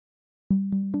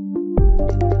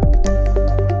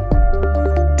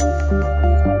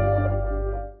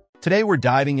Today we're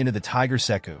diving into the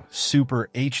TIGERSECU Super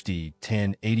HD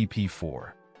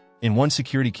 1080p4. In one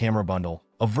security camera bundle,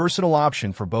 a versatile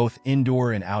option for both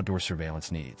indoor and outdoor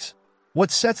surveillance needs. What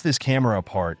sets this camera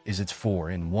apart is its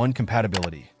 4-in-1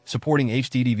 compatibility, supporting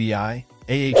HD DVI,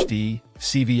 AHD,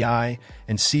 CVI,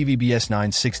 and CVBS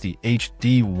 960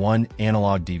 HD1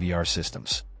 analog DVR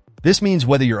systems. This means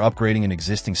whether you're upgrading an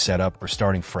existing setup or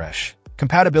starting fresh,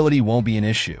 compatibility won't be an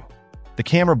issue. The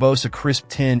camera boasts a crisp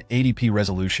 1080p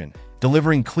resolution,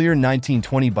 delivering clear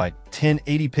 1920 by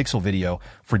 1080 pixel video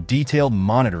for detailed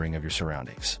monitoring of your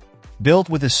surroundings. Built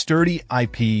with a sturdy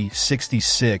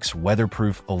IP66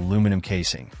 weatherproof aluminum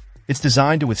casing, it's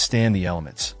designed to withstand the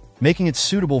elements, making it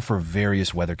suitable for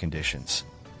various weather conditions.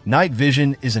 Night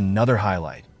vision is another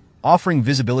highlight, offering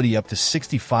visibility up to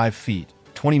 65 feet,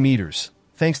 20 meters,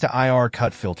 thanks to IR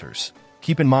cut filters.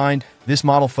 Keep in mind, this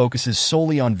model focuses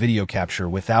solely on video capture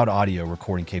without audio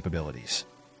recording capabilities.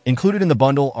 Included in the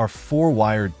bundle are 4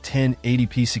 wired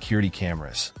 1080p security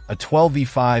cameras, a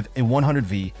 12V5 and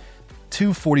 100V,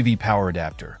 240V power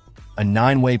adapter, a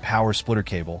 9-way power splitter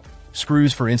cable,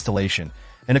 screws for installation,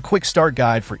 and a quick start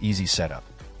guide for easy setup.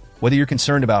 Whether you're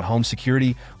concerned about home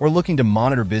security or looking to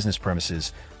monitor business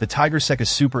premises, the TIGERSECU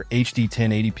Super HD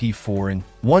 1080p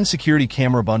 4-in-1 security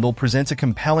camera bundle presents a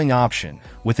compelling option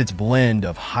with its blend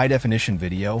of high-definition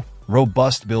video,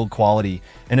 robust build quality,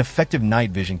 and effective night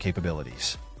vision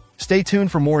capabilities. Stay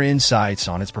tuned for more insights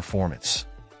on its performance.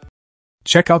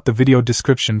 Check out the video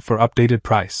description for updated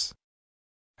price.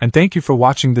 And thank you for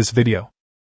watching this video.